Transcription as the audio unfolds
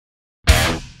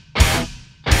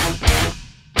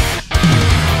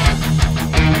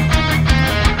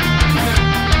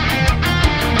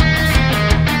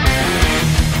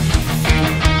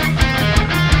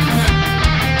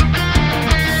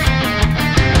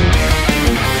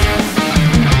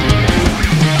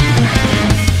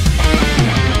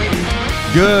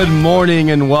Good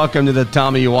morning and welcome to the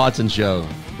Tommy Watson Show,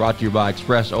 brought to you by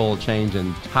Express Oil Change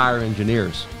and Tire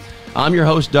Engineers. I'm your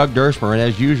host, Doug Dershimer, and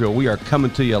as usual, we are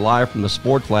coming to you live from the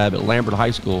Sports Lab at Lambert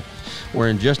High School, where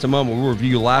in just a moment we'll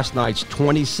review last night's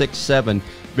 26-7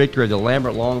 victory of the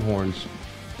Lambert Longhorns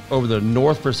over the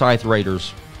North Forsyth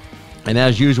Raiders. And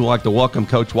as usual, I'd like to welcome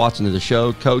Coach Watson to the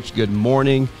show. Coach, good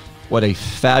morning. What a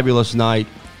fabulous night.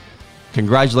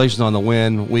 Congratulations on the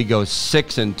win. We go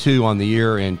 6-2 on the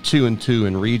year and 2-2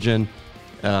 in region.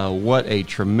 What a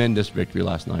tremendous victory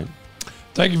last night.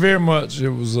 Thank you very much. It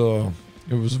was a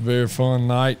very fun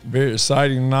night, very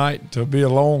exciting night to be a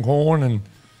Longhorn, and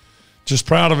just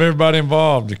proud of everybody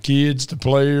involved, the kids, the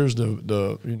players,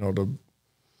 the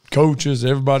coaches,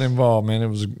 everybody involved, man. It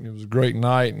was a great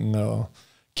night, and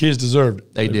kids deserved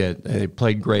it. They did. They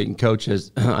played great. And, Coach,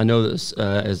 I know this,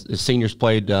 as seniors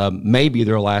played maybe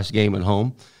their last game at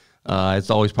home. It's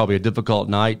always probably a difficult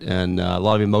night and a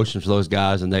lot of emotions for those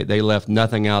guys, and they left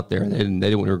nothing out there. They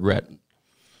didn't regret.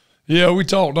 Yeah, we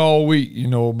talked all week,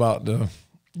 about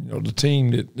the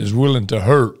team that is willing to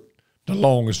hurt the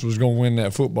longest was going to win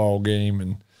that football game.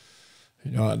 And,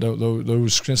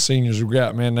 those seniors we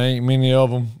got, man, there ain't many of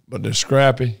them, but they're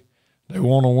scrappy. They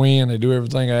want to win. They do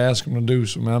everything I ask them to do.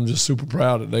 So, man, I'm just super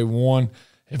proud that they won.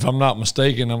 If I'm not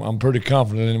mistaken, I'm pretty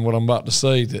confident in what I'm about to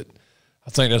say, that I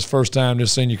think that's the first time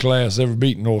this senior class ever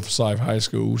beaten North Forsyth High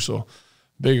School. So,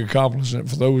 big accomplishment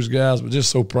for those guys, but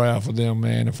just so proud for them,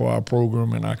 man, and for our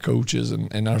program and our coaches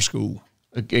and our school.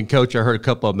 And, Coach, I heard a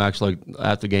couple of them actually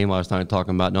after the game last night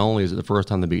talking about not only is it the first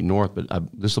time they beat North, but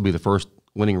this will be the first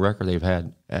winning record they've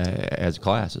had as a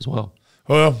class as well.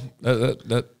 Well,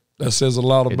 that says a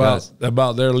lot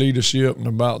about their leadership and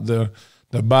about the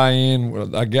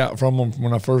buy-in I got from them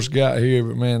when I first got here.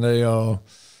 But, man, they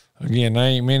again, there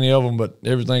ain't many of them, but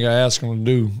everything I ask them to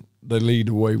do, they lead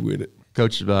the way with it.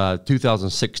 Coach,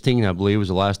 2016, I believe, was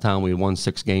the last time we won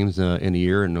 6 games in a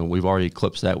year, and we've already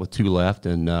eclipsed that with 2 left,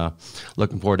 and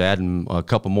looking forward to adding a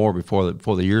couple more before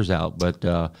the year's out. But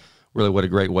really, what a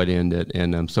great way to end it,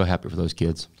 and I'm so happy for those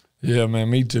kids. Yeah, man,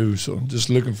 me too. So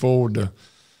just looking forward to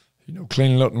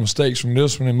cleaning up the mistakes from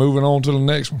this one and moving on to the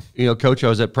next one. Coach, I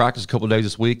was at practice a couple of days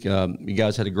this week. You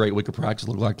guys had a great week of practice,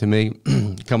 looked like to me.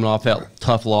 Coming off that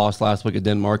tough loss last week at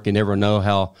Denmark, you never know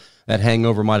how that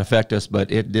hangover might affect us,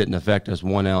 but it didn't affect us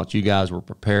 1 ounce. You guys were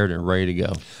prepared and ready to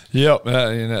go. Yep,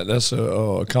 and that's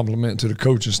a compliment to the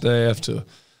coaching staff, to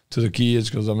the kids,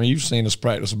 because, you've seen us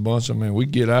practice a bunch. We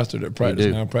get after that practice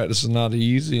now. Practice is not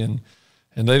easy, and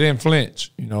they didn't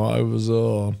flinch.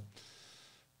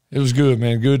 It was good,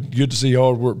 man. Good to see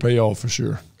hard work pay off for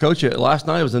sure. Coach, last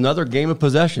night was another game of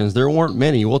possessions. There weren't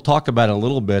many. We'll talk about it in a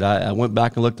little bit. I went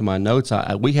back and looked at my notes.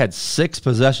 We had 6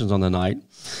 possessions on the night.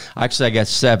 Actually, I got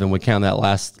 7. We count that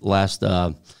last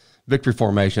victory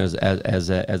formation as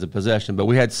a possession. But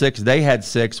we had 6. They had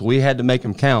 6. We had to make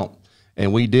them count,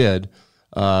 and we did.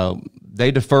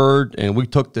 They deferred, and we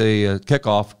took the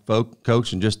kickoff,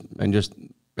 Coach, and just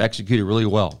executed really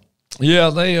well. Yeah,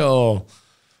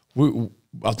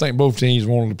 I think both teams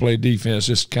wanted to play defense,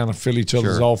 just kind of fill each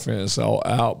other's offense all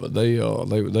out. But they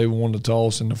won the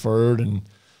toss and deferred, and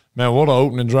man, what an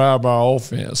opening drive by our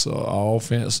offense. Our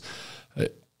offense,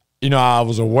 I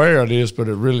was aware of this, but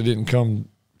it really didn't come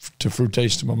to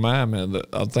fruition to my mind, man.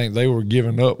 I think they were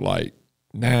giving up like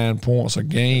 9 points a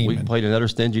game. We played another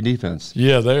stingy defense.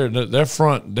 Yeah, their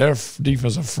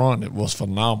defensive front, it was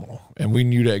phenomenal, and we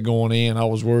knew that going in. I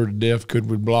was worried to death could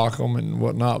we block them and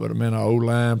whatnot, but man, our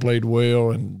O-line played well,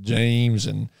 and James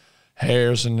and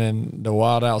Harrison and the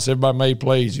wideouts, everybody made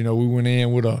plays. We went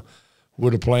in with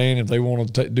a plan. If they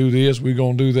want to do this, we're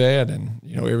gonna do that, and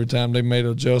every time they made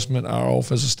an adjustment, our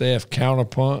offensive staff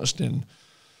counterpunched, and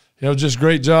just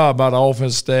great job by the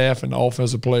offensive staff and the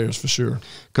offensive players for sure.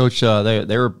 Coach,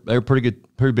 they were a pretty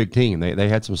big team. They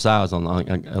had some size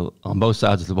on both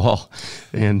sides of the ball,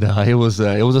 and it was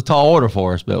a tall order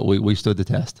for us, but we stood the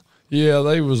test. Yeah,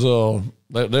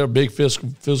 they're a big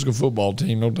physical football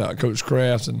team, no doubt. Coach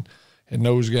Kraft and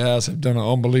those guys have done an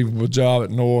unbelievable job at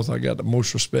North. I got the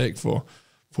most respect for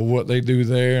what they do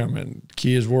there.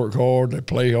 Kids work hard, they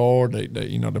play hard, they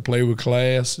play with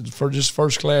class. It's just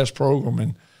first class program,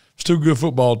 and it's 2 good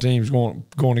football teams going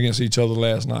against each other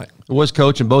last night. It was,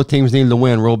 Coach, and both teams needed to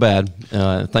win real bad.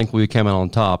 Thankfully, we came out on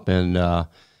top, and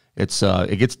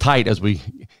it gets tight as we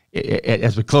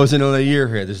close in on the year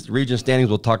here. This region standings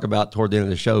we'll talk about toward the end of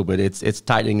the show, but it's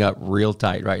tightening up real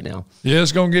tight right now. Yeah,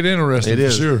 it's going to get interesting. It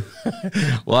is. For sure.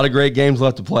 A lot of great games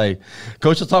left to play.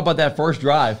 Coach, let's talk about that first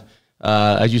drive.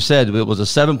 As you said, it was a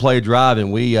 7-play drive,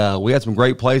 and we had some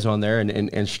great plays on there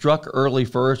and struck early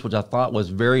first, which I thought was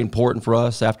very important for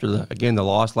us after the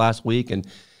loss last week. And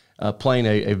playing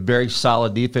a very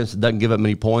solid defense that doesn't give up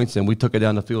many points, and we took it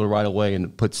down the field right away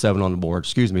and put 6 on the board.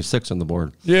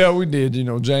 Yeah, we did. You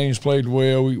know, James played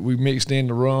well. We mixed in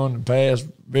the run and pass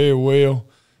very well.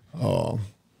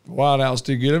 Wideouts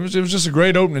did good. It was just a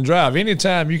great opening drive.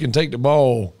 Anytime you can take the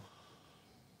ball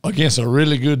against a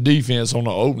really good defense on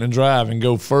the opening drive and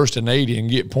go 1st and 80 and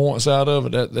get points out of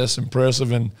it, that's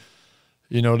impressive. And,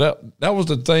 you know, that was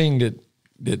the thing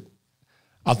that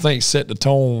I think set the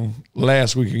tone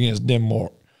last week against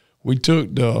Denmark. They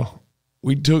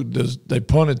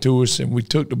punted to us, and we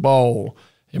took the ball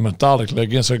and methodically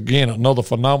against, again, another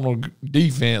phenomenal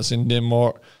defense in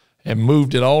Denmark, and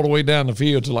moved it all the way down the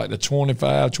field to like the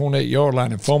 25, 28-yard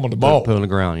line and fumbled the ball. Put on the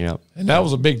ground, yeah. And that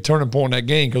was a big turning point in that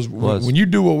game, because when you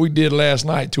do what we did last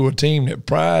night to a team that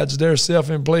prides themselves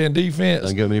in playing defense,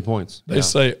 doesn't get many points. They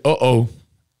say, uh-oh.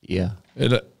 Yeah.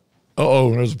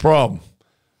 Uh-oh, there's a problem.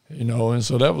 You know, and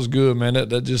so that was good, man.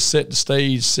 That just set the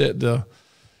stage, set the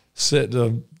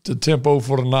tempo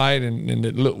for the night, and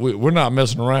look, we're not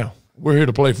messing around. We're here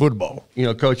to play football. You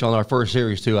know, Coach, on our first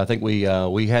series too, I think we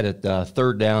had it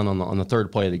 3rd down on the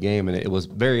 3rd play of the game, and it was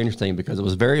very interesting because it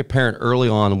was very apparent early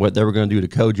on what they were going to do to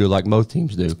Kojo, like most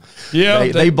teams do. Yeah,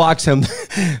 they boxed him.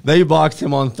 They boxed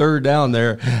him on 3rd down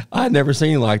there. I'd never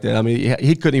seen him like that. I mean,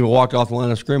 he couldn't even walk off the line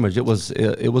of scrimmage. It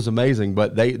was amazing.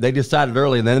 But they decided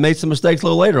early, and then they made some mistakes a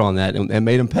little later on that and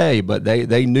made him pay. But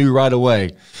they knew right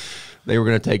away they were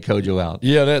going to take Kojo out.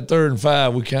 Yeah, that 3rd and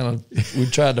 5, we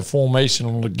tried the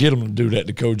formation to get them to do that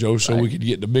to Kojo, so we could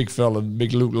get the big fella,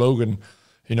 big Luke Logan,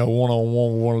 you know,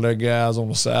 one-on-one with one of their guys on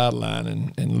the sideline,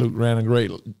 and Luke ran a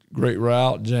great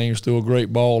route. James threw a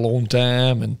great ball on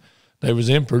time, and they was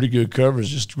in pretty good coverage.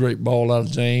 Just a great ball out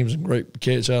of James and great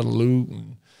catch out of Luke.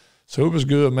 And so it was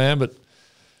good, man.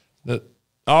 But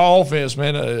our offense,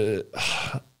 man,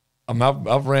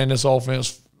 I've ran this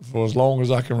offense for as long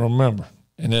as I can remember.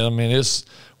 And then, I mean, it's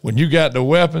when you got the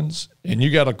weapons and you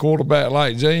got a quarterback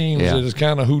like James that is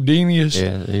kind of Houdini-ish,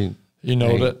 you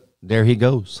know, that there he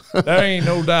goes. there ain't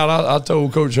no doubt. I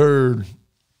told Coach Hurd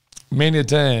many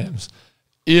times,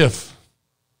 if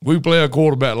we play a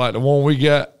quarterback like the one we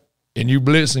got and you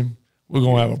blitz him, we're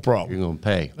going to have a problem. You're going to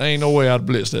pay. There ain't no way I'd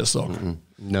blitz that sucker.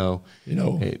 No. You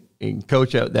know. And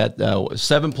Coach, that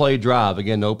 7-play drive,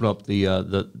 again, to open up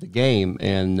the game,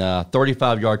 and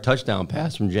 35-yard touchdown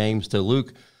pass from James to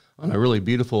Luke on a really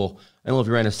beautiful, I don't know if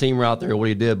he ran a seam route there or what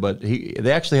he did, but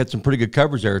they actually had some pretty good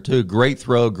coverage there too. Great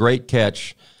throw, great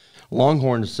catch.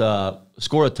 Longhorns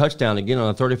scored a touchdown again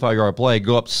on a 35-yard play,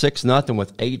 go up 6-0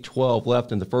 with 8:12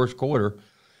 left in the first quarter.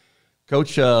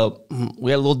 Coach, we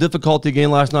had a little difficulty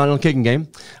again last night on the kicking game.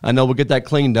 I know we'll get that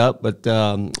cleaned up, but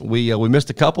we missed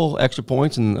a couple extra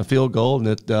points and a field goal, and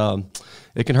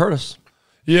it can hurt us.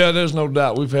 Yeah, there's no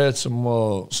doubt. We've had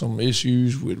some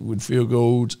issues with field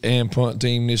goals and punt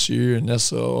team this year, and that's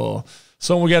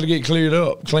something we got to get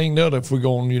cleaned up if we're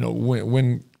going to, you know,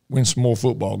 win some more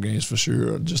football games for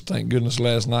sure. Just thank goodness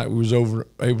last night we was able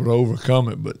to overcome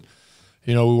it, but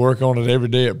you know, we work on it every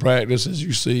day at practice. As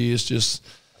you see, it's just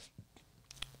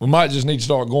we might just need to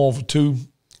start going for 2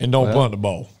 and don't punt the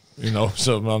ball. You know,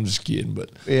 so I'm just kidding,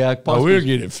 but yeah, we'll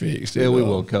get it fixed. Yeah, we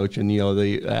will, Coach. And you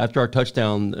know, after our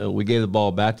touchdown, we gave the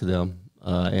ball back to them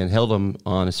and held them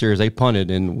on a series. They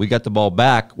punted, and we got the ball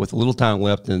back with a little time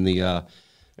left in the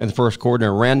first quarter,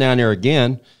 and ran down there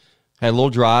again. Had a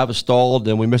little drive, stalled,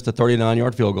 and we missed a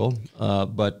 39-yard field goal.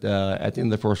 But at the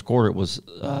end of the first quarter, it was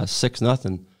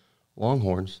 6-0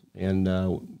 Longhorns,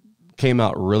 and came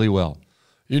out really well.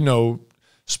 You know,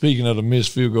 speaking of the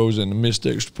missed field goals and the missed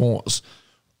extra points,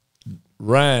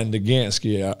 Ryan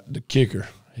Degansky, the kicker,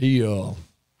 he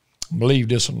believe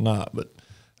this or not, but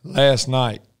last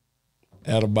night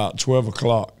at about 12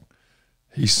 o'clock,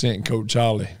 he sent Coach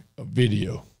Holly a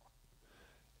video,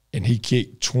 and he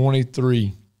kicked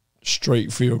 23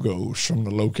 straight field goals from the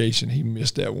location he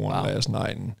missed that one last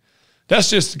night. And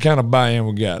that's just the kind of buy-in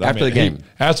we got. After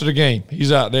the game,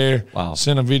 he's out there. Wow.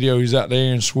 Sent a video. He's out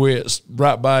there in sweats,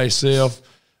 right by himself,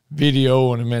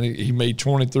 video, and man, he made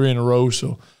 23 in a row.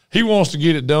 So he wants to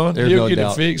get it done. He'll get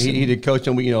it fixed. He did coach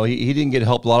him. You know, he didn't get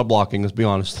help a lot of blocking. Let's be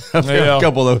honest. A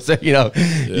couple of those. You know,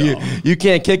 you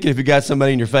can't kick it if you got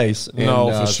somebody in your face. And,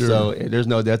 for sure. So there's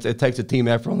no. It takes a team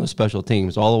effort on the special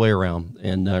teams all the way around.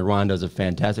 And Ryan does a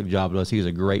fantastic job with us. He's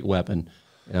a great weapon,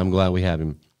 and I'm glad we have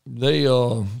him. They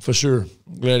for sure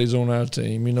glad he's on our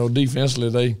team. You know,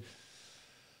 defensively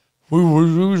we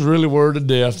was really worried to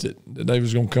death that they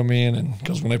was going to come in, and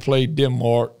because when they played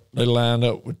Denmark, they lined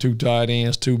up with 2 tight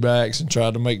ends, 2 backs, and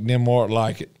tried to make Denmark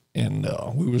like it. And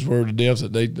we was worried to death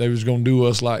that they was going to do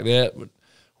us like that. But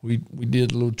we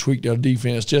did a little tweak our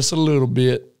defense just a little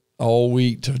bit all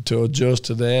week to adjust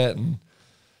to that. And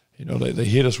You know, they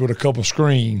hit us with a couple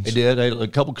screens. They did. They had a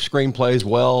couple screenplays.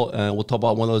 Well, we'll talk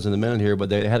about one of those in a minute here. But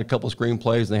they had a couple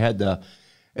screenplays, and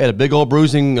they had a big old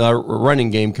bruising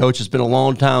running game, Coach. It's been a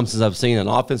long time since I've seen an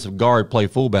offensive guard play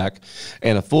fullback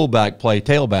and a fullback play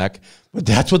tailback. But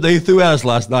that's what they threw at us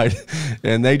last night,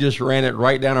 and they just ran it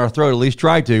right down our throat. At least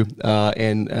tried to,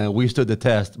 and we stood the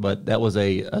test. But that was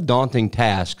a daunting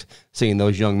task, seeing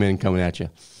those young men coming at you.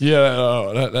 Yeah,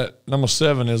 that number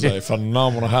 7 is a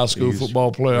phenomenal high school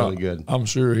football player. Really good. I'm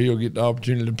sure he'll get the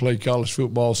opportunity to play college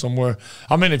football somewhere.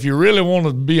 I mean, if you really want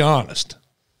to be honest,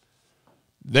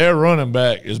 their running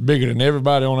back is bigger than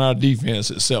everybody on our defense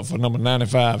except for number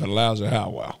 95 at Elijah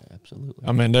Howell. Absolutely.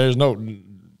 I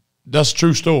mean, that's a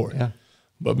true story. Yeah.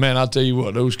 But, man, I tell you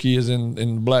what, those kids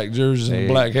in black jerseys and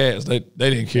black hats, they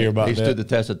didn't care about that. They stood the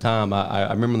test of time.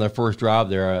 I remember their first drive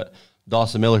there,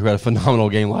 Dawson Miller, who had a phenomenal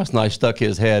game last night, stuck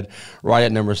his head right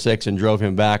at number 6 and drove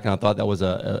him back, and I thought that was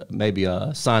maybe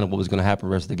a sign of what was going to happen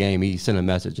the rest of the game. He sent a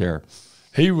message there.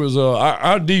 He was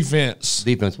our defense.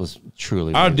 Defense was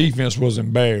truly our really defense was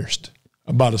embarrassed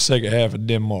about the second half of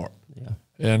Denmark. Yeah.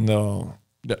 And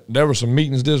there were some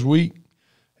meetings this week,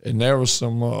 and there was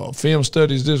some film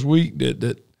studies this week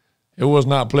that it was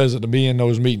not pleasant to be in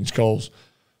those meetings because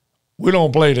we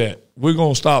don't play that. We're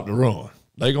going to stop the run.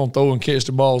 They're going to throw and catch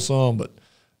the ball some, but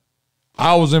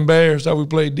I was embarrassed how we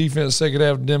played defense second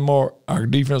half of Denmark. Our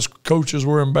defense coaches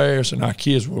were embarrassed, and our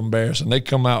kids were embarrassed, and they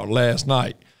come out last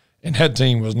night, and that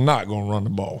team was not going to run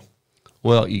the ball.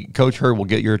 Well, Coach Hurd will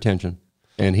get your attention,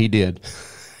 and he did.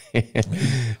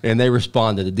 And they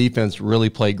responded. The defense really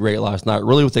played great last night,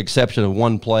 really with the exception of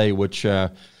one play, which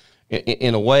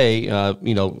in a way,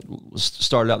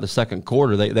 started out the second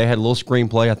quarter. They had a little screen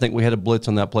play. I think we had a blitz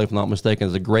on that play, if I'm not mistaken. It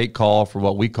was a great call for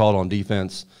what we called on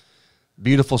defense.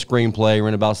 Beautiful screen play,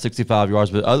 ran about 65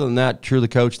 yards. But other than that, truly,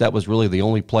 Coach, that was really the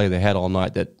only play they had all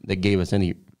night that gave us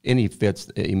any fits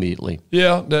immediately.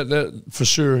 Yeah, that for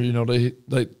sure. You know, they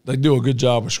do a good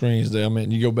job of screens there. I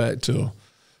mean, you go back to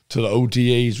the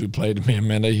OTAs we played them in,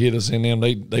 man, they hit us in them.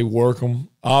 They work them.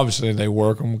 Obviously, they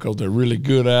work them because they're really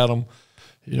good at them.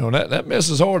 You know, that mess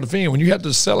is hard to defend. When you have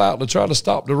to sell out to try to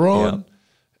stop the run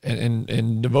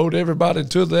and devote everybody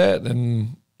to that,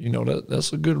 and, you know,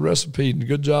 that's a good recipe and a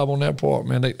good job on that part,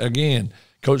 man. Again,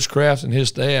 Coach Kraft and his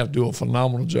staff do a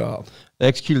phenomenal job. They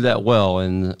executed that well,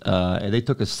 and they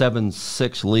took a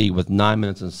 7-6 lead with 9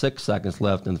 minutes and 6 seconds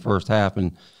left in the first half.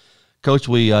 And, Coach,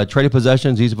 we traded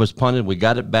possessions. Each of us punted. We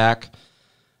got it back.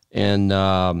 And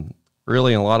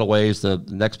really, in a lot of ways, the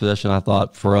next possession, I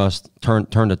thought, for us,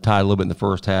 turned the tide a little bit in the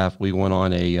first half. We went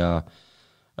on a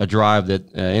drive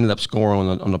that ended up scoring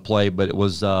on the play, but it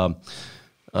was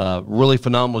really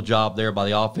phenomenal job there by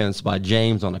the offense, by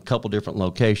James on a couple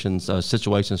different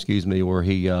situations, where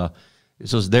he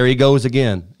so there he goes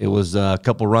again. It was a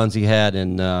couple runs he had,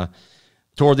 and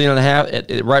toward the end of the half,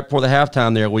 right before the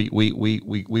halftime there,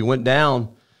 we went down.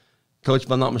 Coach,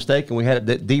 if I'm not mistaken, we had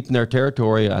it deep in their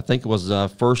territory. I think it was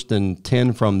 1st and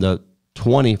 10 from the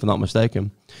 20, if I'm not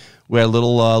mistaken. We had a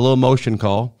little motion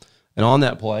call, and on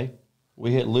that play,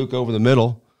 we hit Luke over the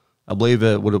middle. I believe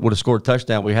it would have scored a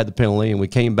touchdown. We had the penalty, and we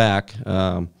came back.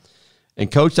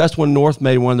 And, Coach, that's when North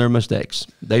made one of their mistakes.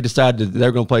 They decided they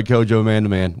were going to play Kojo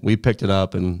man-to-man. We picked it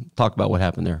up and talked about what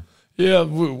happened there. Yeah,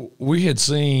 we had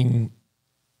seen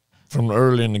from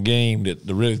early in the game that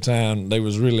the time they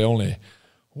was really only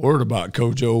worried about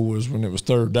Kojo was when it was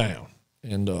third down.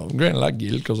 And granted, I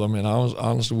get it because, I mean,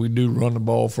 honestly, we do run the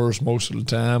ball first most of the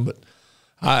time. But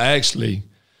I actually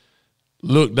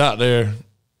looked out there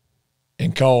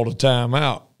and called a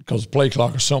timeout because the play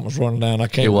clock or something was running down. I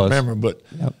can't remember, but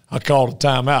I called a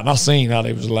timeout, and I seen how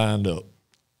they was lined up.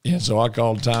 And so I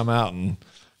called a timeout and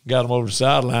got them over the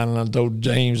sideline, and I told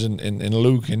James and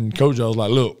Luke and Coach, I was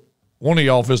like, look, one of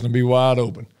y'all fixing to be wide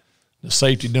open. The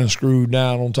safety done screwed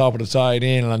down on top of the tight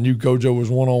end, and I knew Kojo was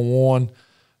one-on-one,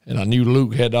 and I knew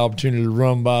Luke had the opportunity to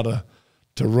run by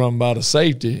the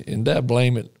safety, and that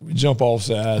blame it. We jump off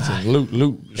sides, and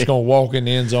Luke is going to walk in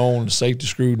the end zone, the safety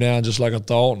screwed down just like I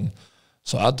thought. And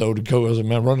so I told the coach, I said,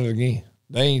 man, run it again.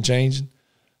 They ain't changing.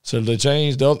 So they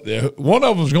changed. One of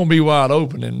them was going to be wide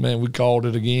open, and, man, we called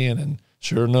it again, and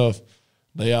sure enough,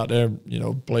 they out there, you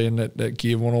know, playing that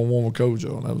kid one-on-one with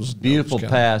Kojo. And that was beautiful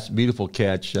pass, beautiful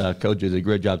catch. Kojo did a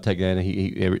great job taking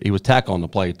it. He was tackling on the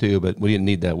play too, but we didn't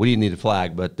need that. We didn't need a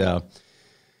flag, but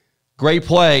great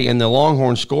play. And the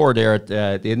Longhorns scored there at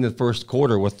the end of the first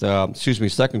quarter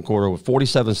second quarter with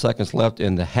 47 seconds left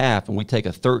in the half, and we take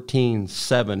a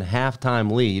 13-7 halftime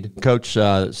lead. Coach,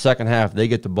 second half, they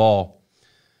get the ball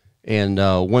and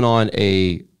went on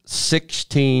a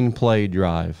 16-play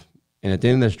drive. And at the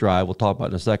end of this drive, we'll talk about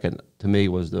in a second, to me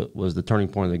was the turning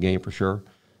point of the game for sure.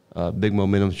 big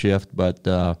momentum shift. But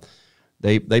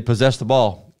they possessed the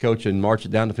ball, Coach, and marched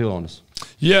it down the field on us.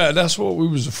 Yeah, that's what we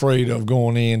was afraid of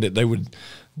going in, that they would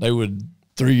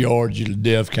 3 yard you to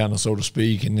death, kind of, so to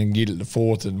speak, and then get it to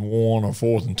 4th and 1 or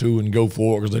 4th and 2 and go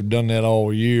for it, because they've done that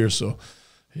all year. So,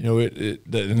 you know, and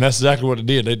that's exactly what it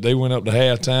did. They went up to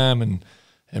halftime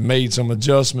and made some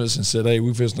adjustments and said, hey,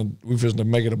 we fixing to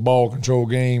make it a ball control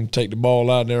game, take the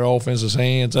ball out of their offense's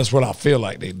hands. That's what I feel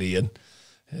like they did.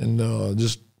 And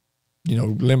just, you know,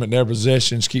 limit their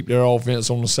possessions, keep their offense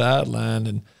on the sideline.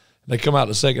 And they come out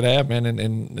the second half, man,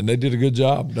 and they did a good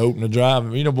job to open the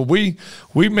drive. You know, but we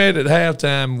met at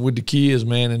halftime with the kids,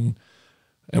 man,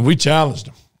 and we challenged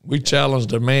them. We challenged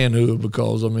their manhood,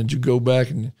 because, I mean, you go back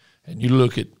and you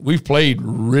look at – we've played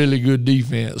really good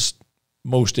defense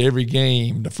most every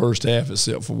game the first half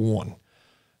except for one.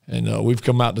 And we've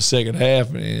come out the second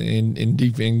half in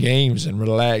defense games and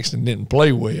relaxed and didn't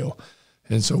play well.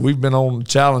 And so we've been on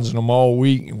challenging them all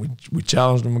week, and we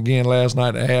challenged them again last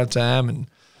night at halftime. And,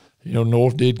 you know,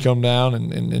 North did come down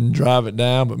and drive it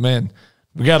down. But, man,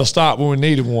 we got to stop when we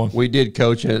needed one. We did,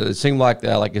 Coach. It seemed like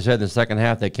I said, in the second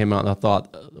half they came out, and I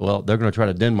thought, well, they're going to try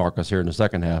to Denmark us here in the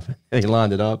second half. They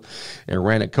lined it up and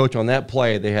ran it. Coach, on that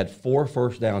play, they had 4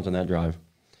 first downs on that drive.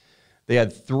 They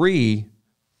had 3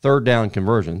 third down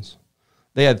conversions.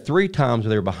 They had 3 times where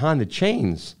they were behind the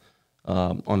chains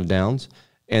on the downs,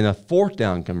 and a 4th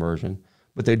down conversion.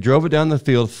 But they drove it down the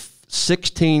field,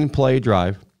 16-play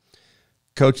drive.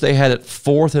 Coach, they had it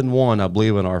 4th and 1, I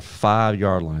believe, on our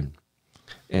 5-yard line,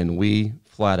 and we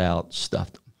flat out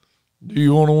stuffed them. Do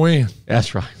you want to win?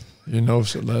 That's right. You know,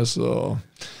 so that's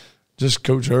just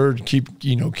Coach Hurd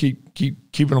keeping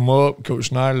them up. Coach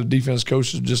Schneider, the defense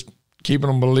coach, is just keeping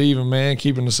them believing, man,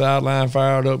 keeping the sideline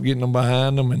fired up, getting them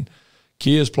behind them, and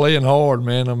kids playing hard,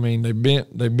 man. I mean, they bent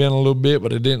a little bit,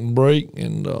 but they didn't break,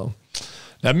 and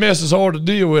that mess is hard to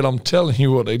deal with. I'm telling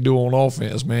you what they do on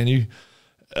offense, man. You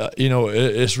know,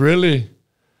 it's really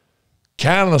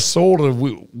kind of sort of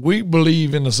we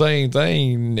believe in the same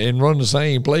thing and run the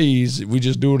same plays. We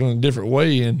just do it in a different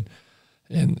way. And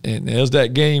as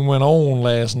that game went on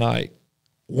last night,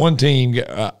 one team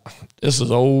this is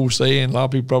an old saying. A lot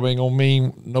of people probably ain't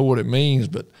gonna know what it means,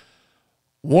 but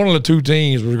one of the 2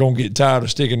 teams was gonna get tired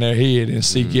of sticking their head in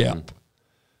C-gap.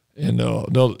 And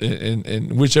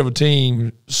whichever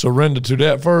team surrendered to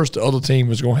that first, the other team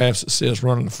was going to have success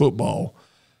running the football.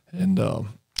 And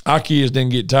our kids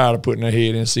didn't get tired of putting their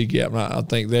head in C-gap. I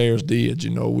think theirs did.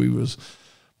 You know,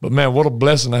 but man, what a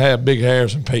blessing to have Big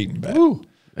Harrison Payton back. Ooh,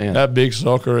 man. That big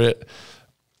sucker.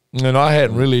 And I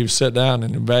hadn't really sat down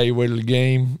and evaluated the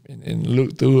game and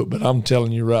looked through it, but I'm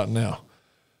telling you right now,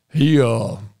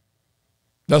 that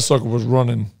sucker was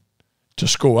running to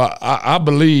score. I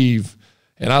believe.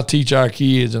 And I teach our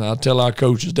kids and I tell our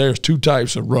coaches, there's 2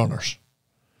 types of runners.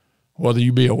 Whether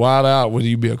you be a wide out, whether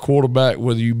you be a quarterback,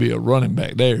 whether you be a running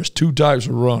back, there's 2 types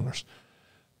of runners.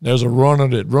 There's a runner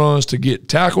that runs to get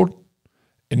tackled,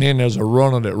 and then there's a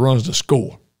runner that runs to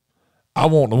score. I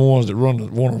want the ones that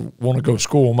want to go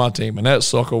score on my team, and that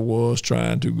sucker was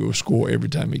trying to go score every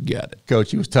time he got it.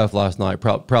 Coach, he was tough last night,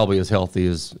 probably as healthy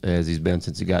as he's been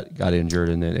since he got injured,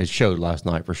 and it showed last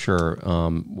night for sure,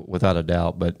 without a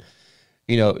doubt. But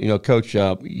you know, Coach,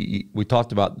 we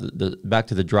talked about the back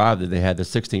to the drive that they had, the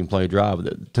 16-play drive.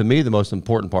 To me, the most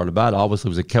important part about it, obviously,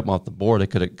 was it kept them off the board. They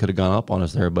could have gone up on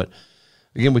us there. But,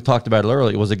 again, we talked about it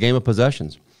earlier. It was a game of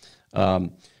possessions.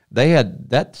 They had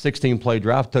that 16-play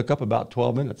drive took up about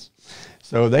 12 minutes.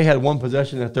 So they had 1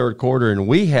 possession in the third quarter, and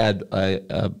we had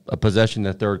a possession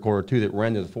in the third quarter, too, that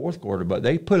ran to the fourth quarter. But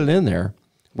they put it in there.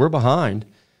 We're behind.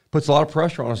 Puts a lot of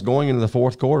pressure on us going into the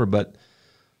fourth quarter. But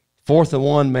 4th and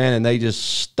 1, man, and they just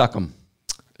stuck them.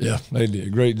 Yeah, they did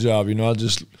a great job. You know,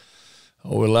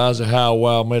 Elijah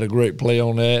Howell made a great play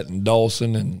on that, and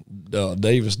Dawson and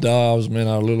Davis Dobbs, man,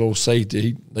 our little old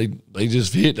safety, they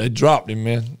just hit. They dropped him,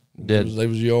 man. They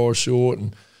was yards short,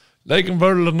 and they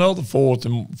converted another fourth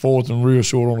and real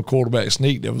short on a quarterback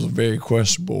sneak. That was a very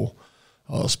questionable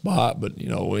spot, but you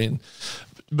know.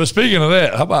 But speaking of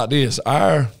that, how about this?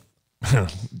 Our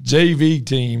JV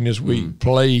team this week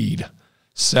played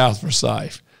South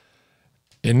Forsyth.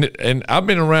 And I've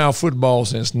been around football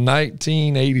since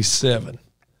 1987.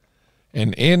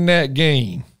 And in that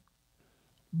game,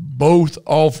 both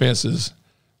offenses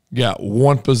got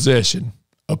 1 possession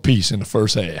apiece in the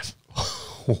first half.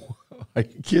 Are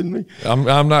you kidding me?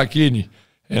 I'm not kidding you.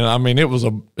 And I mean, it was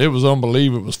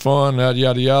unbelievable. It was fun,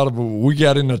 yada yada. But we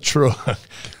got in the truck.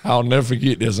 I'll never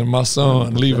forget this. And my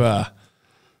son Levi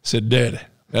said, "Daddy,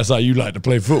 that's how you like to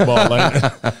play football, ain't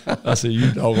it?" I said,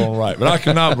 "You doggone right." But I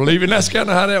could not believe it. And that's kind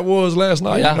of how that was last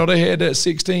night. Yeah. You know, they had that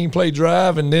 16-play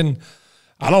drive, and then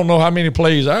I don't know how many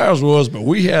plays ours was, but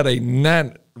we had a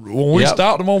nine. When we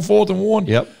stopped them on 4th and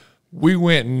 1, we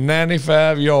went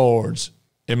 95 yards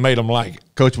and made them like it.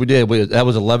 Coach, we did. That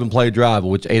was an 11-play drive,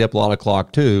 which ate up a lot of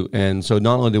clock too. And so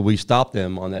not only did we stop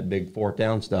them on that big 4th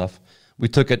down stuff, we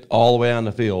took it all the way down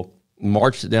the field,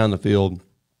 marched it down the field,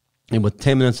 and with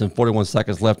 10 minutes and 41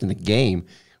 seconds left in the game,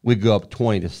 we go up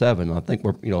 20-7. I think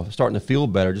we're starting to feel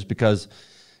better just because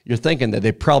you're thinking that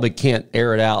they probably can't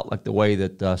air it out like the way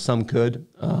that some could.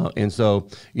 And so,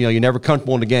 you're never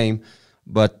comfortable in the game,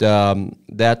 but that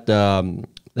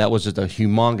was just a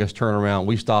humongous turnaround.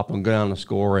 We stopped them, go down the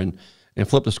score, and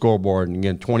flip the scoreboard. And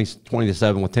again,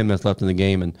 20-7 with 10 minutes left in the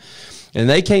game. And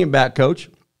they came back, Coach,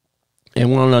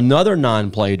 and went on another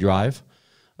 9-play drive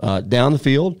down the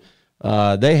field.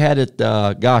 They had it,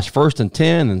 1st and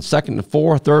 10, and 2nd and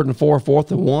 4, 3rd and 4,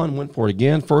 4th and 1, went for it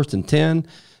again, 1st and 10.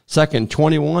 2nd and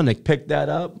 21, they picked that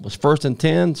up. It was 1st and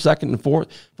 10, 2nd and 4,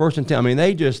 1st and 10. I mean,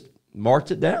 they just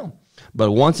marched it down.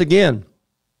 But once again,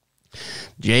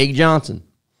 Jake Johnson,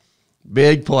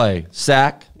 big play,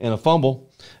 sack and a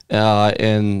fumble,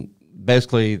 and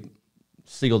basically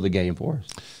sealed the game for us.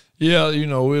 Yeah,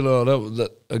 that was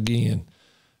that again.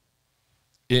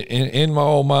 In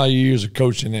all my years of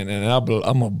coaching, and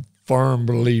I'm a firm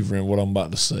believer in what I'm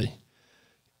about to say,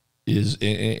 is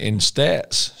in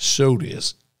stats show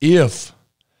this. If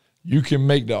you can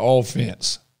make the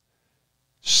offense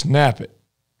snap it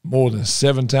more than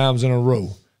 7 times in a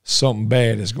row, something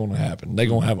bad is going to happen. They're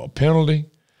going to have a penalty.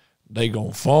 They're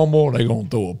going to fumble. They're going to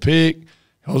throw a pick.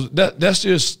 That's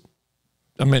just,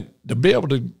 to be able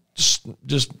to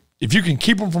just if you can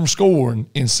keep them from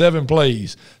scoring in 7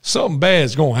 plays, something bad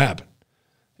is going to happen.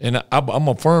 And I'm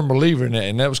a firm believer in that.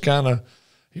 And that was kind of,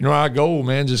 our goal,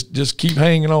 man. Just keep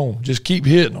hanging on. Just keep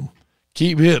hitting them.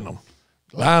 Keep hitting them.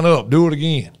 Line up, do it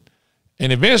again.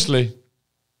 And eventually,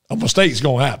 a mistake's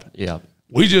going to happen. Yeah.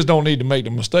 We just don't need to make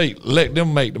the mistake. Let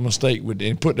them make the mistake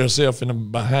and put themselves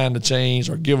behind the chains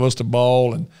or give us the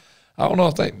ball. And I don't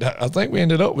know. I think we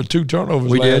ended up with 2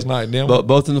 turnovers last night.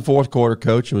 Both in the 4th quarter,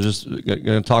 Coach. I was just going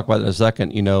to talk about that in a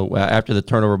second. After the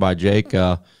turnover by Jake,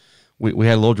 we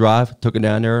had a little drive, took it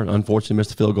down there, and unfortunately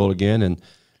missed the field goal again. And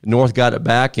North got it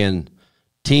back, and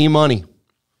team money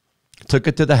took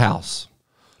it to the house.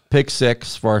 Pick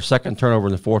 6 for our 2nd turnover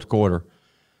in the 4th quarter.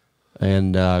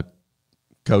 And,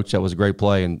 Coach, that was a great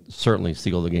play and certainly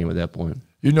sealed the game at that point.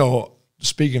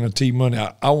 Speaking of team money,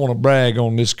 I want to brag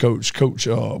on this coach, Coach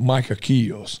Mike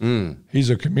Akils. He's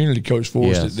a community coach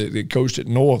for us that coached at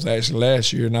North actually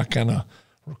last year, and I kind of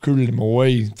recruited him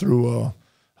away through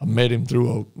I met him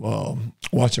through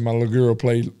watching my little girl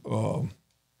play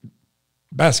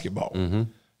basketball. Mm-hmm.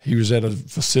 He was at a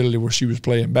facility where she was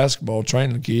playing basketball,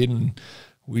 training the kid, and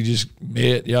we just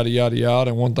met, yada, yada, yada,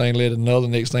 and one thing led to another.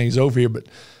 Next thing he's over here. But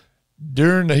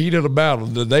during the heat of the battle,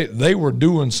 they were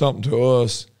doing something to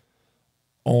us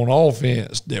on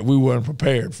offense that we weren't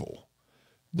prepared for.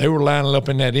 They were lining up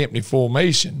in that empty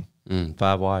formation.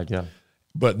 5 wide, yeah.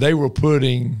 But they were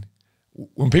putting –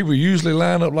 when people usually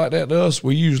line up like that to us,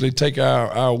 we usually take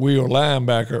our wheel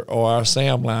linebacker or our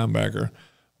Sam linebacker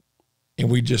and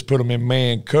we just put them in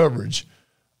man coverage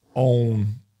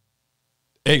on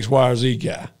X, Y, or Z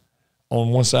guy on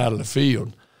one side of the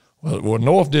field. Well,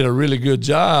 North did a really good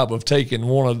job of taking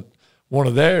one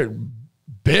of their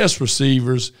best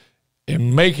receivers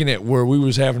and making it where we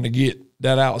was having to get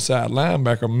that outside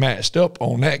linebacker matched up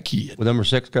on that kid. With number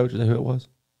 6, Coach, is that who it was?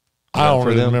 I don't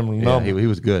really remember the number. Yeah, he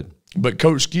was good. But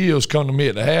Coach Skills come to me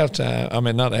at the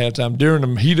halftime, not the halftime, during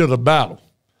the heat of the battle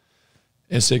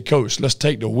and said, Coach, let's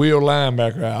take the wheel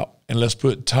linebacker out and let's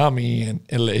put Tommy in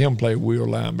and let him play wheel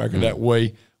linebacker. That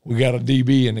way we got a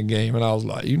DB in the game. And I was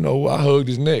like, I hugged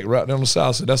his neck right down the side.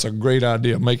 I said, that's a great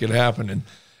idea. Make it happen.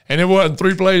 And it wasn't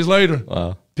 3 plays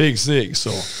later, pick 6.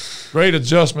 So great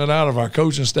adjustment out of our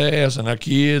coaching staffs and our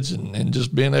kids and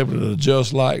just being able to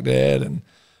adjust like that. And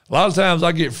a lot of times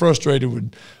I get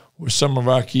frustrated with some of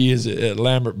our kids at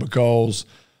Lambert because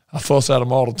I fuss at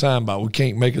them all the time about we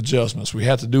can't make adjustments. We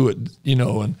have to do it,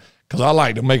 and because I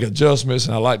like to make adjustments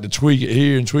and I like to tweak it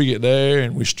here and tweak it there,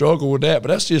 and we struggle with that. But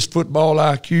that's just football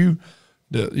IQ.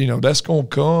 That's going to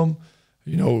come,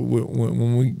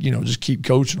 when we, just keep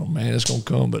coaching them, man. It's going to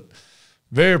come. But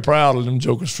very proud of them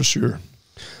jokers for sure.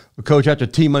 Well, Coach, after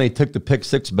T-Money took the pick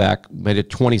 6 back, made it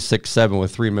 26-7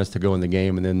 with 3 minutes to go in the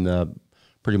game, and then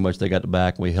pretty much they got the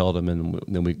back and we held them, and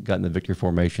then we got in the victory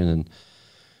formation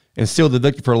and sealed the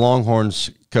victory for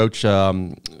Longhorns. Coach,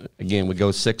 again, we go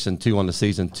 6-2 on the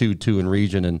season, 2-2 in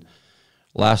region, and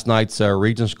last night's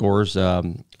region scores,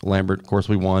 Lambert, of course,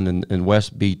 we won, and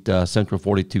West beat Central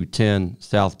 42-10,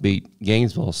 South beat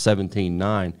Gainesville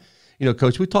 17-9.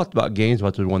 Coach, we talked about games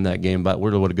once we won that game about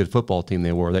what a good football team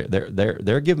they were.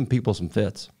 They're giving people some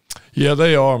fits. Yeah,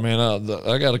 they are, man.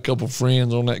 I got a couple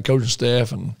friends on that coaching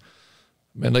staff, and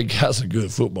man, they got a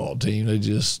good football team. They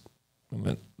just,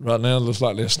 right now it looks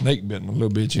like they're snake bitten a little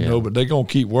bit, you know. But they're gonna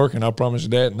keep working. I promise you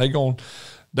that, and they gonna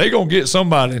get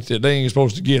somebody that they ain't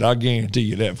supposed to get. I guarantee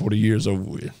you that before the year's over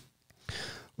with.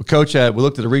 Well, Coach, we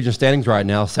looked at the region standings right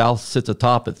now. South sits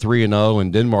atop at 3-0,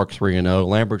 and Denmark's 3-0.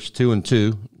 Lambert's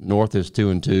 2-2. North is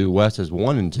 2-2. West is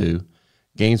 1-2.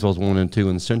 Gainesville's 1-2,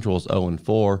 and Central's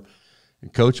 0-4.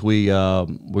 And Coach, we're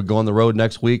going on the road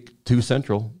next week to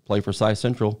Central, play for Forsyth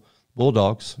Central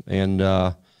Bulldogs, and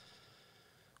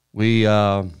we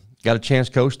got a chance,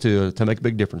 Coach, to make a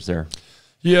big difference there.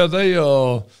 Yeah, they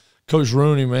Coach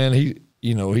Rooney, man,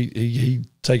 he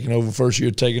taking over first year,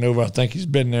 taking over. I think he's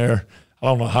been there. I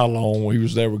don't know how long he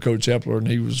was there with Coach Epler, and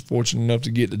he was fortunate enough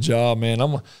to get the job, man.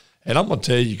 I'm gonna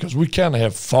tell you, because we kind of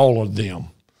have followed them.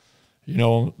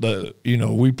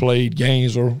 We played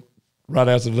Gainesville right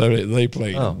after they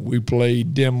played them. We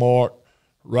played Denmark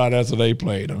right after they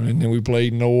played them, and then we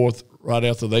played North right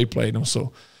after they played them.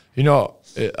 So,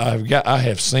 I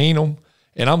have seen them,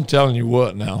 and I'm telling you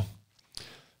what now.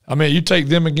 I mean, you take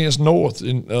them against North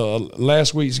in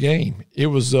last week's game. It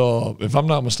was, if I'm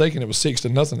not mistaken, it was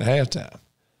 6-0 at halftime.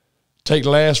 Take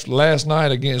last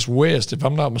night against West. If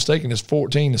I'm not mistaken, it's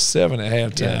 14-7 at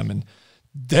halftime. Yeah. And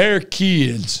their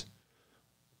kids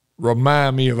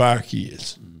remind me of our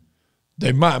kids.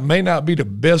 They may not be the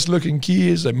best looking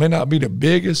kids. They may not be the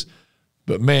biggest,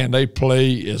 but man, they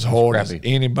play as hard as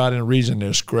anybody in the region.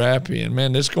 They're scrappy, and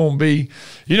man, it's going to be,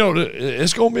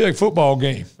 it's going to be a football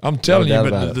game. I'm telling you.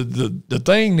 But the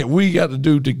thing that we got to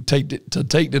do to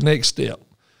take the next step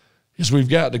is we've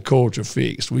got the culture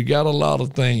fixed. We got a lot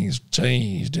of things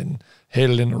changed and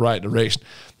headed in the right direction.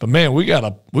 But man, we got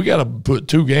to put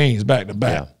 2 games back to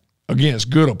back against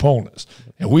good opponents,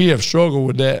 and we have struggled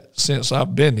with that since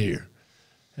I've been here.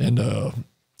 And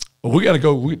we got to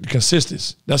go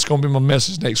consistency. That's going to be my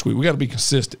message next week. We got to be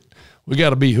consistent. We got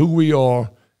to be who we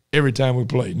are every time we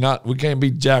play. We can't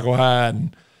be Jackal Hyde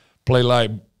and play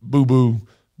like boo-boo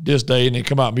this day and then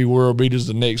come out and be world beaters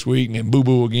the next week and then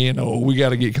boo-boo again. No, we got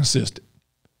to get consistent.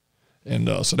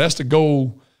 And so that's the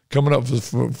goal coming up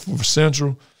for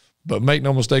Central. But make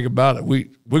no mistake about it, we're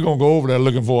going to go over there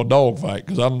looking for a dogfight,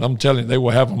 because I'm telling you, they will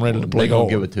have them ready to play hard. They're going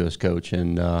to give it to us, Coach.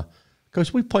 And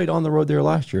Coach, we played on the road there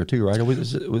last year too, right?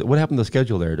 What happened to the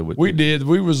schedule there? We did.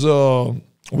 We was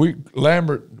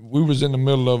Lambert. We was in the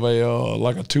middle of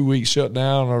a 2-week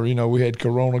shutdown, or we had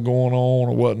Corona going on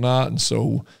or whatnot, and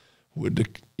so we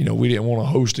didn't want to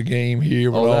host a game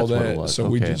here with all that, so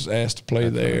we just asked to play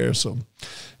there. So,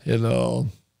 and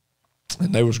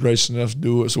they was gracious enough to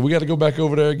do it. So we got to go back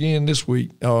over there again this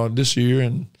year,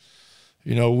 and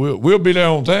we'll be there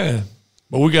on time,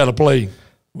 but we got to play.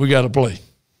 We got to play.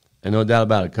 And no doubt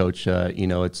about it, Coach.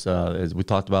 It's as we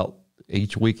talked about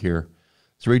each week here,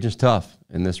 this region's tough,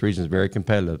 and this region's very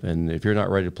competitive. And if you're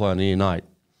not ready to play on any night,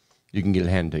 you can get it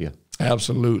handed to you.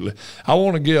 Absolutely. I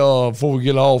want to get before we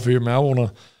get off here, man. I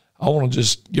want to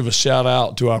just give a shout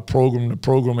out to our program. The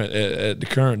program at the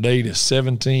current date is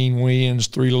 17 wins,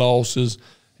 3 losses,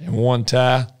 and 1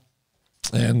 tie.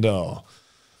 And the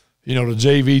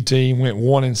JV team went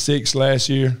 1-6 last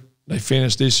year. They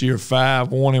finished this year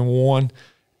 5-1-1.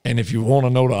 And if you want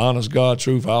to know the honest God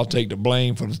truth, I'll take the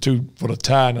blame for the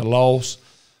tie and the loss,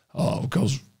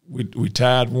 because we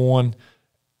tied 1,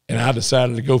 and I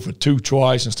decided to go for 2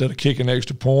 twice instead of kicking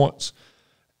extra points.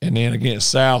 And then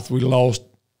against South, we lost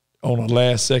on a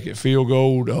last-second field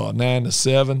goal,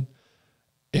 9-7,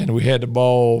 and we had the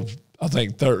ball, I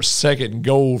think, second and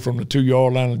goal from the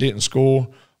 2-yard line and didn't score.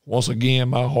 Once again,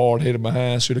 my hard-headed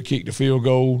behind should have kicked the field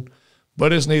goal,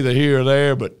 but it's neither here or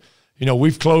there. But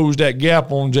we've closed that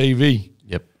gap on JV.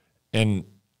 Yep. And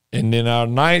then our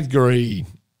 9th grade.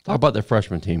 Talk about their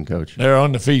freshman team, Coach. They're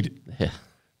undefeated. Yeah.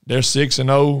 They're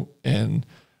 6-0, and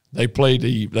they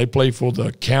play for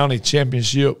the county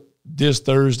championship this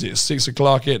Thursday at 6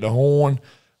 o'clock at the Horn.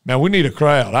 Man, we need a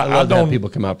crowd. I love to have people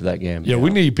come out for that game. Yeah, we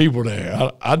need people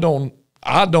there. I don't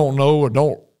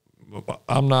know,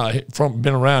 I'm not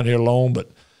been around here long,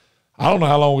 but I don't know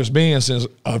how long it's been since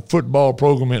a football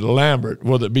program at Lambert,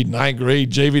 whether it be 9th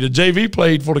grade, JV. The JV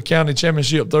played for the county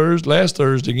championship last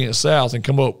Thursday against South and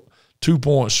come up 2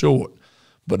 points short.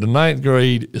 But the 9th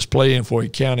grade is playing for a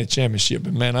county championship.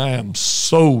 And, man, I am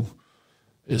so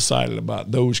excited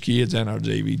about those kids and our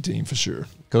JV team for sure.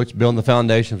 Coach, building the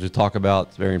foundations we talk about,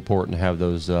 it's very important to have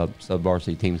those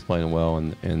sub-varsity teams playing well,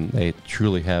 and they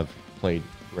truly have played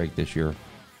great this year.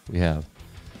 We have.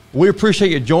 We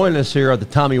appreciate you joining us here at the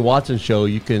Tommy Watson Show.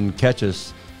 You can catch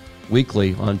us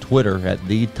weekly on Twitter at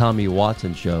The Tommy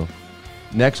Watson Show.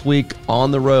 Next week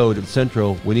on the road at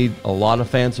Central, we need a lot of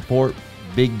fan support,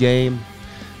 big game,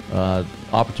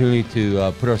 opportunity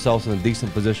to put ourselves in a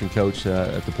decent position, Coach,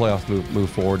 if the playoffs move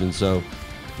forward. And so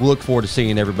we'll look forward to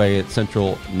seeing everybody at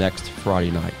Central next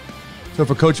Friday night. So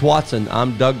for Coach Watson,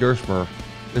 I'm Doug Dershimer.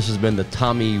 This has been the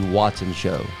Tommy Watson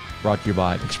Show, brought to you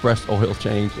by Express Oil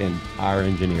Change and our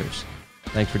engineers.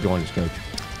 Thanks for joining us, Coach.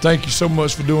 Thank you so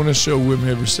much for doing this show with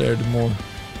me every Saturday morning.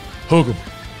 Hook 'em.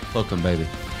 Hook 'em, baby.